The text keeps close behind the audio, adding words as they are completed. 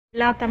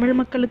எல்லா தமிழ்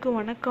மக்களுக்கும்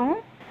வணக்கம்.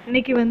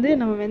 இன்னைக்கு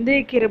நம்ம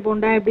வெந்தயக்கீரை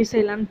போண்டா எப்படி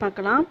செய்யலாம்னு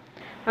பார்க்கலாம்.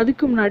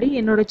 அதுக்கு முன்னாடி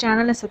என்னோட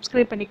சேனலை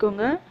சப்ஸ்கிரைப்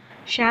பண்ணிக்கோங்க,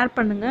 ஷேர்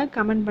பண்ணுங்கள்,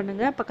 கமெண்ட்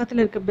பண்ணுங்கள்,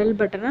 பக்கத்தில் இருக்க பெல்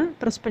பட்டனை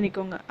ப்ரெஸ்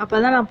பண்ணிக்கோங்க. அப்போ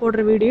தான் நான்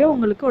போடுற வீடியோ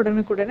உங்களுக்கு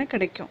உடனுக்குடனே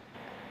கிடைக்கும்.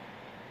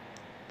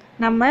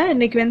 நம்ம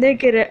இன்னைக்கு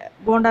வெந்தயக்கீரை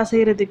போண்டா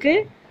செய்கிறதுக்கு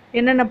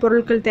என்னென்ன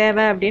பொருட்கள்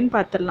தேவை அப்படின்னு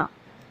பார்த்துடலாம்.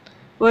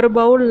 ஒரு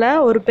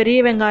பவுலில் ஒரு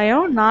பெரிய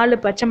வெங்காயம்,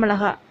 4 பச்சை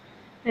மிளகாய்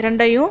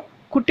ரெண்டையும்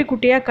குட்டி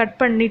குட்டியாக கட்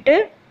பண்ணிவிட்டு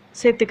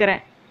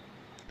சேர்த்துக்கிறேன்.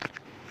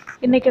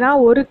 இன்றைக்கி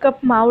நான் 1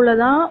 கப் மாவில்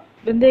தான்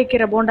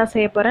வெந்தயக்கீரை போண்டா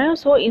செய்ய போகிறேன்.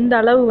 ஸோ இந்த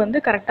அளவு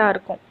கரெக்டாக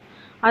இருக்கும்.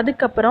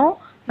 அதுக்கப்புறம்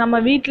நம்ம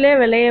வீட்டிலே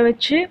விளைய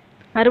வச்சு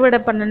அறுவடை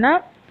பண்ணினா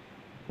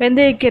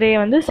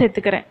வெந்தயக்கீரையை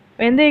சேர்த்துக்கிறேன்.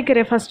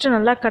 வெந்தயக்கீரை ஃபஸ்ட்டு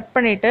நல்லா கட்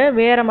பண்ணிவிட்டு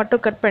வேரை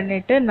மட்டும் கட்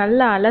பண்ணிவிட்டு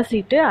நல்லா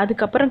அலசிட்டு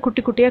அதுக்கப்புறம்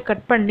குட்டி குட்டியாக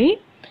கட் பண்ணி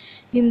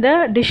இந்த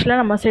டிஷ்ஷில்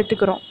நம்ம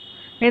சேர்த்துக்கிறோம்.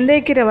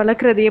 வெந்தயக்கீரை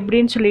வளர்க்குறது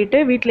எப்படின்னு சொல்லிட்டு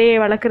வீட்டிலையே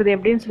வளர்க்குறது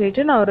எப்படின்னு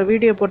சொல்லிட்டு நான் ஒரு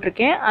வீடியோ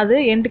போட்டிருக்கேன். அது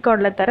எண்டு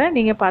கார்டில் தரேன்,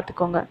 நீங்கள்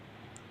பார்த்துக்கோங்க.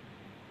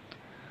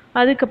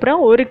 அதுக்கப்புறம்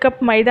 1 கப்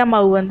மைதா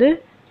மாவு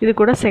இது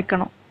கூட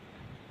சேர்க்கணும்.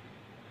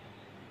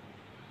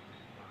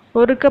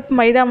 1 கப்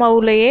மைதா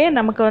மாவுலையே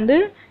நமக்கு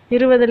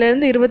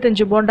 20லேருந்து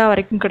 25 போண்டா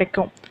வரைக்கும்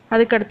கிடைக்கும்.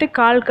 அதுக்கடுத்து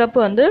 1/4 கப்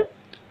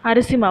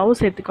அரிசி மாவு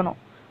சேர்த்துக்கணும்.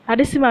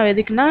 அரிசி மாவு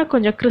எதுக்குன்னா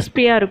கொஞ்சம்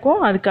கிறிஸ்பியாக இருக்கும்,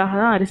 அதுக்காக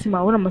தான் அரிசி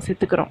மாவு நம்ம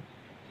சேர்த்துக்கிறோம்.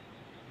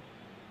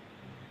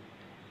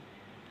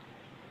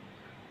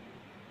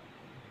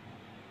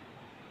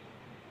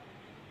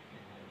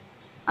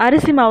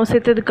 அரிசி மாவு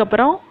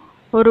சேர்த்ததுக்கப்புறம்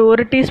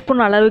ஒரு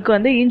டீஸ்பூன்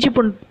அளவுக்கு இஞ்சி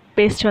பூண்டு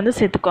பேஸ்ட்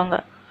சேர்த்துக்கோங்க.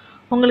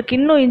 உங்களுக்கு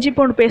இன்னும் இஞ்சி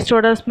பூண்டு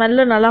பேஸ்ட்டோட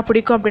ஸ்மெல்லு நல்லா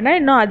பிடிக்கும் அப்படின்னா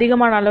இன்னும்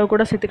அதிகமான அளவு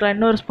கூட சேர்த்துக்கலாம்,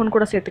 இன்னொரு ஸ்பூன்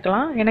கூட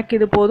சேர்த்துக்கலாம். எனக்கு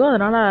இது போதும்,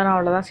 அதனால் நான்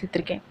அவ்வளோதான்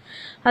சேர்த்துருக்கேன்.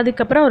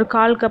 அதுக்கப்புறம் ஒரு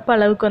 1/4 கப்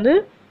அளவுக்கு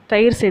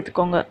தயிர்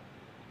சேர்த்துக்கோங்க.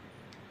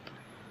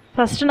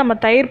 ஃபஸ்ட்டு நம்ம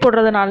தயிர்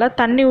போடுறதுனால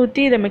தண்ணி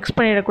ஊற்றி இதை மிக்ஸ்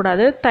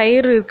பண்ணிடக்கூடாது.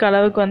 தயிர் இருக்க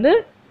அளவுக்கு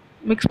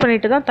மிக்ஸ்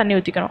பண்ணிவிட்டு தான் தண்ணி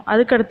ஊற்றிக்கணும்.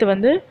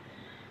 அதுக்கடுத்து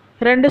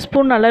 2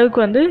 ஸ்பூன்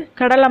அளவுக்கு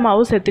கடலை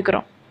மாவு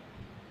சேர்த்துக்கிறோம்.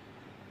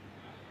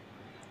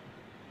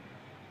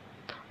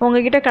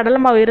 உங்கள்கிட்ட கடலை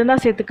மாவு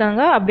இருந்தால்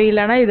சேர்த்துக்காங்க, அப்படி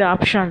இல்லைன்னா இது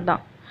ஆப்ஷனல் தான்.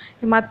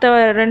 மற்ற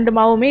 2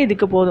 மாவுமே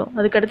இதுக்கு போதும்.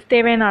 அதுக்கடுத்து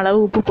தேவையான அளவு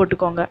உப்பு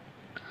போட்டுக்கோங்க.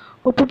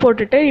 உப்பு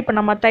போட்டுட்டு இப்போ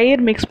நம்ம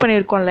தயிர் மிக்ஸ்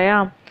பண்ணியிருக்கோம் இல்லையா,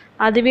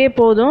 அதுவே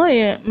போதும்.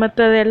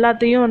 மற்ற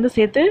எல்லாத்தையும்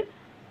சேர்த்து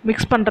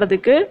மிக்ஸ்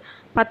பண்ணுறதுக்கு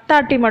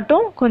பத்தாட்டி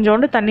மட்டும்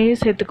கொஞ்சோண்டு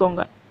தண்ணியும்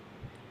சேர்த்துக்கோங்க.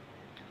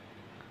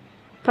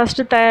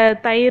 ஃபஸ்ட்டு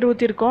தயிர்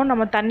ஊற்றிருக்கோம்,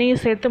 நம்ம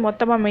தண்ணியும் சேர்த்து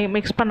மொத்தமாக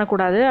மிக்ஸ்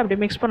பண்ணக்கூடாது. அப்படி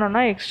மிக்ஸ்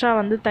பண்ணோன்னா எக்ஸ்ட்ரா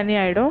தண்ணி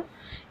ஆகிடும்.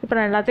 இப்போ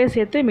நான் எல்லாத்தையும்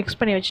சேர்த்து மிக்ஸ்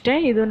பண்ணி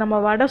வச்சுட்டேன். இது நம்ம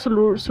வடை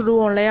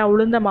சுடுவோம் இல்லையா,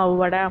 உளுந்த மாவு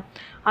வடை,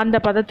 அந்த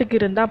பதத்துக்கு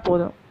இருந்தால்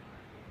போதும்,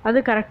 அது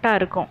கரெக்டாக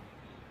இருக்கும்.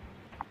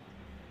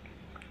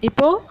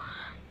 இப்போது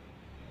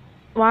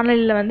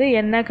வானலியில்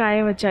எண்ணெய்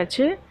காய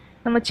வச்சாச்சு.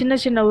 நம்ம சின்ன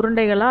சின்ன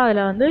உருண்டைகளாக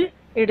அதில்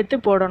எடுத்து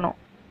போடணும்.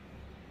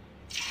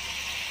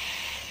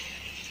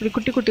 இப்படி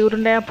குட்டி குட்டி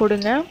உருண்டையாக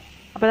போடுங்க,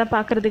 அப்போ தான்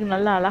பார்க்குறதுக்கு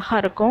நல்லா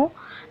அழகாக இருக்கும்.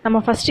 நம்ம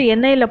ஃபஸ்ட்டு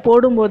எண்ணெயில்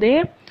போடும்போதே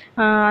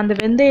அந்த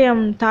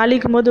வெந்தயம்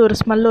தாளிக்கும் போது ஒரு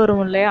ஸ்மெல்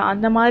வரும் இல்லையா,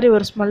 அந்த மாதிரி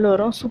ஒரு ஸ்மெல்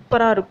வரும்,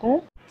 சூப்பராக இருக்கும்.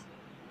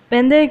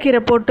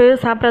 வெந்தயக்கீரை போட்டு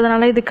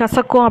சாப்பிட்றதுனால இது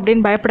கசக்கும்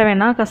அப்படின்னு பயப்பட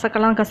வேணாம்,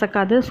 கசக்கலாம்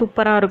கசக்காது,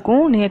 சூப்பராக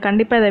இருக்கும். நீங்கள்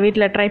கண்டிப்பாக இதை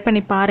வீட்டில் ட்ரை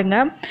பண்ணி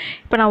பாருங்கள்.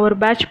 இப்போ நான் ஒரு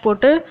பேட்ச்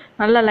போட்டு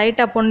நல்லா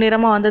லைட்டாக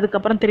பொன்னிறமாக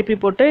வந்ததுக்கப்புறம் திருப்பி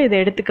போட்டு இதை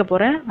எடுத்துக்க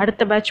போகிறேன்.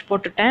 அடுத்த பேட்ச்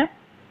போட்டுட்டேன்.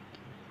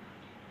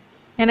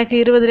 எனக்கு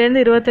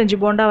 20லேருந்து 25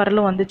 போண்டா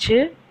வரலும் வந்துச்சு.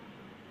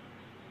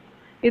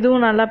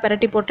 இதுவும் நல்லா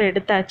பிரட்டி போட்டு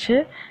எடுத்தாச்சு.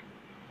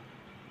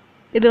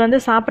 இது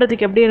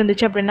சாப்பிட்றதுக்கு எப்படி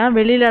இருந்துச்சு அப்படின்னா,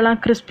 வெளியிலலாம்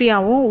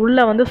கிறிஸ்பியாகவும்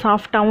உள்ளே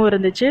சாஃப்டாகவும்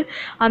இருந்துச்சு.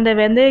 அந்த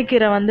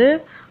வெந்தயக்கீரை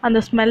அந்த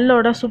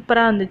ஸ்மெல்லோட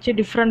சூப்பராக இருந்துச்சு,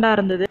 டிஃப்ரெண்ட்டாக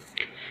இருந்தது.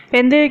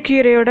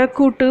 வெந்தயக்கீரையோட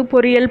கூட்டு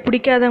பொரியல்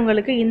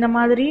பிடிக்காதவங்களுக்கு இந்த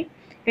மாதிரி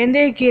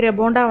வெந்தயக்கீரை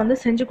போண்டா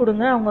செஞ்சு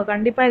கொடுங்க, அவங்க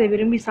கண்டிப்பாக இதை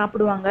விரும்பி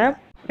சாப்பிடுவாங்க.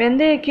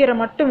 வெந்தயக்கீரை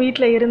மட்டும்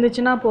வீட்டில்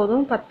இருந்துச்சுன்னா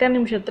போதும், 10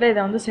 நிமிஷத்தில்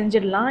இதை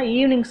செஞ்சிடலாம்.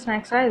 ஈவினிங்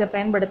ஸ்நாக்ஸாக இதை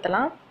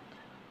பயன்படுத்தலாம்.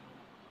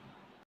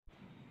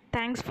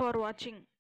 தேங்க்ஸ் ஃபார் வாட்சிங்.